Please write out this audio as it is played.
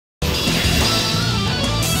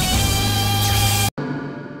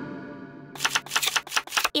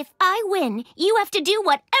If I win, you have to do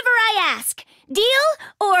whatever I ask. Deal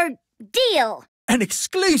or deal? An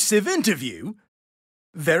exclusive interview?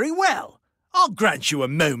 Very well. I'll grant you a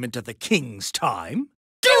moment of the king's time.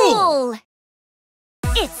 Duel!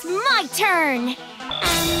 It's my turn.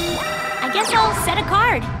 I guess I'll set a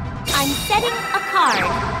card. I'm setting a card.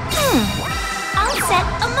 I'll set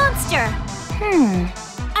a monster.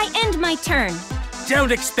 I end my turn.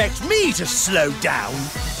 Don't expect me to slow down.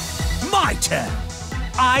 My turn.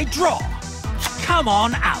 I draw. Come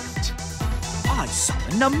on out. I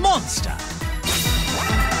summon a monster.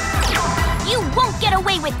 You won't get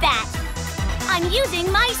away with that. I'm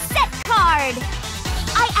using my set card.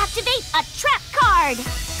 I activate a trap card.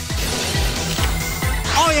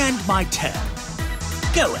 I end my turn.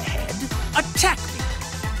 Go ahead, attack me.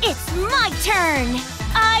 It's my turn.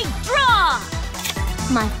 I draw.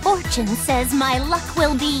 My fortune says my luck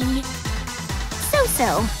will be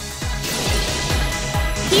so-so.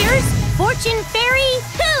 Here's Fortune Fairy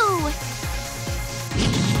Who!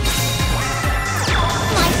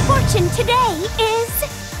 My fortune today is...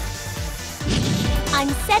 I'm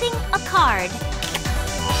setting a card.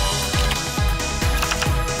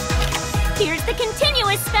 Here's the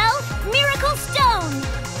continuous spell, Miracle Stone.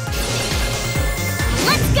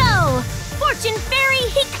 Let's go! Fortune Fairy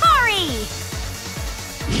Hikari!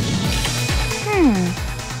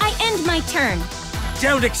 I end my turn.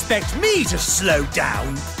 Don't expect me to slow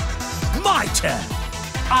down. My turn.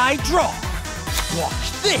 I draw.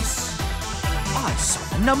 Watch this. I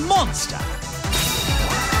summon a monster.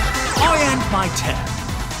 I end my turn.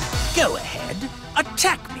 Go ahead,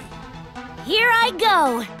 attack me. Here I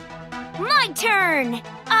go. My turn.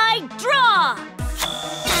 I draw.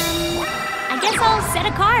 I guess I'll set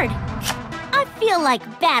a card. I feel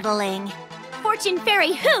like battling. Fortune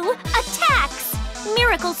Fairy Who attacks.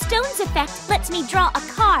 Miracle Stone's effect lets me draw a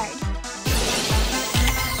card.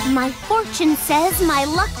 My fortune says my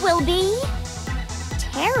luck will be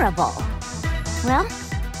terrible. Well,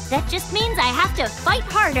 that just means I have to fight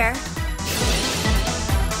harder.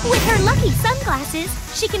 With her lucky sunglasses,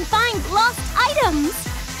 she can find lost items.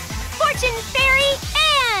 Fortune Fairy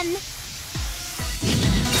Anne!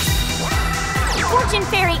 Fortune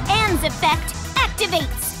Fairy Anne's effect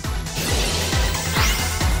activates.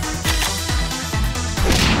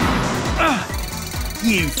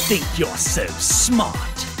 You think you're so smart.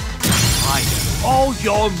 I know all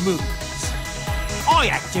your moves. I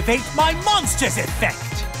activate my monster's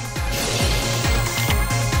effect.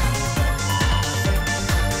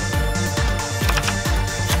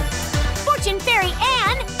 Fortune Fairy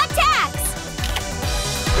Anne attacks!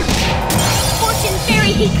 Fortune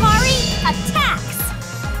Fairy Hikari attacks!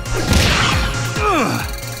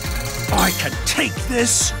 I can take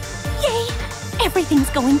this. Yay! Everything's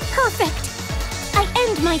going perfect. I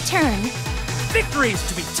end my turn. Victory is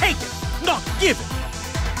to be taken, not given.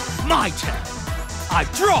 My turn. I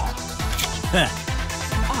draw.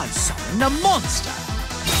 I summon a monster.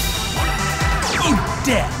 You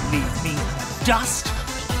dare leave me in the dust?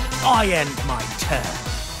 I end my turn.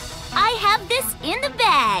 I have this in the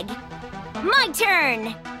bag. My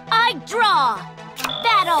turn. I draw.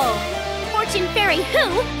 Battle. Fortune Fairy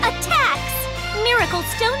Who attacks. Miracle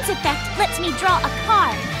Stone's effect lets me draw a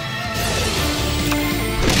card.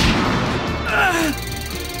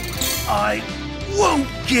 I won't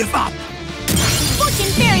give up.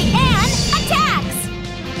 Fortune Fairy Anne attacks.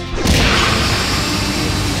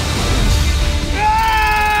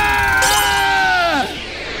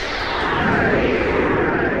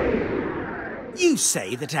 You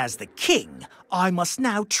say that as the king, I must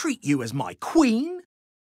now treat you as my queen?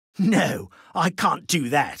 No, I can't do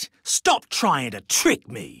that. Stop trying to trick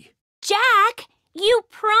me. Jack, you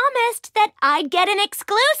promised that I'd get an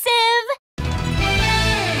exclusive.